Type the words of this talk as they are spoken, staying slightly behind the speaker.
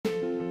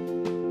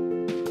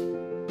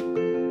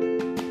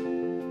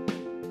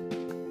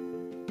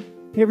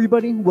Hey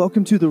everybody,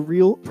 welcome to the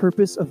Real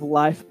Purpose of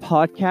Life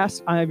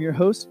podcast. I am your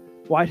host,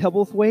 Wyatt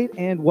Hebblethwaite,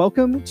 and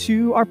welcome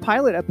to our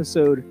pilot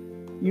episode.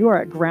 You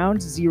are at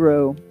ground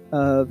zero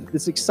of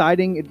this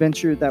exciting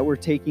adventure that we're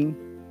taking.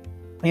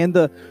 And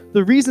the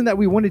reason that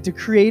we wanted to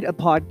create a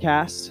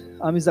podcast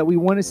is that we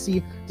want to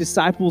see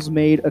disciples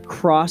made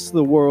across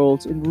the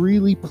world and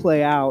really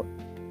play out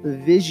the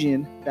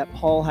vision that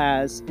Paul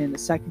has in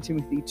 2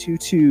 Timothy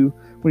 2:2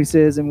 when he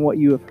says, "And what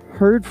you have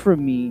heard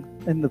from me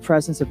in the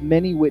presence of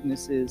many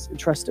witnesses,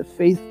 entrust to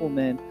faithful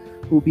men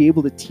who will be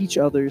able to teach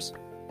others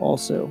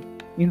also."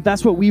 And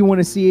that's what we want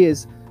to see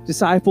as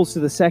disciples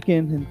to the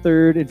second and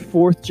third and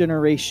fourth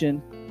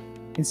generation,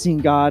 and seeing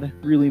God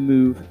really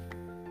move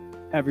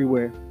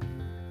everywhere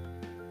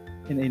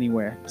and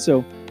anywhere.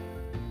 So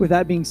with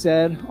that being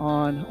said,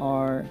 on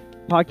our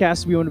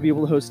podcast, we want to be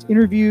able to host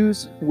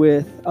interviews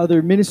with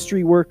other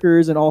ministry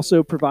workers and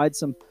also provide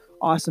some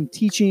awesome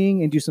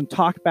teaching and do some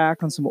talk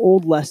back on some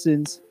old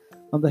lessons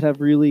that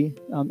have really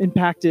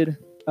impacted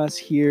us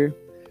here.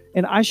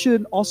 And I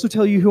should also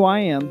tell you who I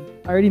am.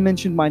 I already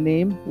mentioned my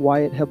name,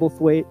 Wyatt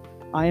Hebblethwaite.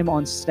 I am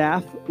on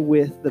staff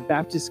with the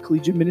Baptist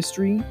Collegiate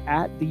Ministry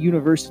at the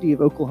University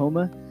of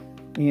Oklahoma,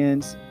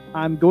 and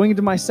I'm going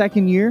into my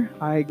second year.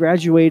 I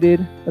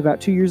graduated about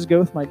 2 years ago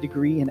with my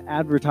degree in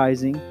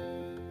advertising,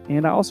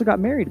 and I also got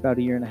married about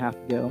a year and a half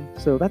ago.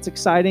 So that's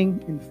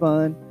exciting and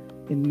fun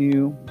and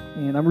new,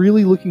 and I'm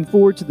really looking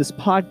forward to this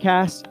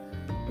podcast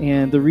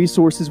and the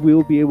resources we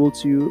will be able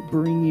to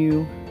bring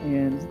you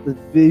and the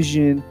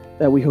vision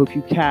that we hope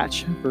you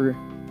catch for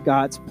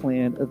God's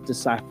plan of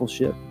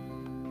discipleship.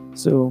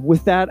 So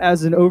with that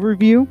as an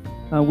overview,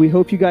 we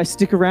hope you guys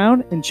stick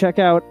around and check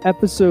out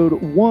episode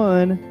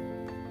 1.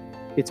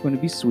 It's going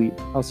to be sweet.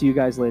 I'll see you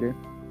guys later.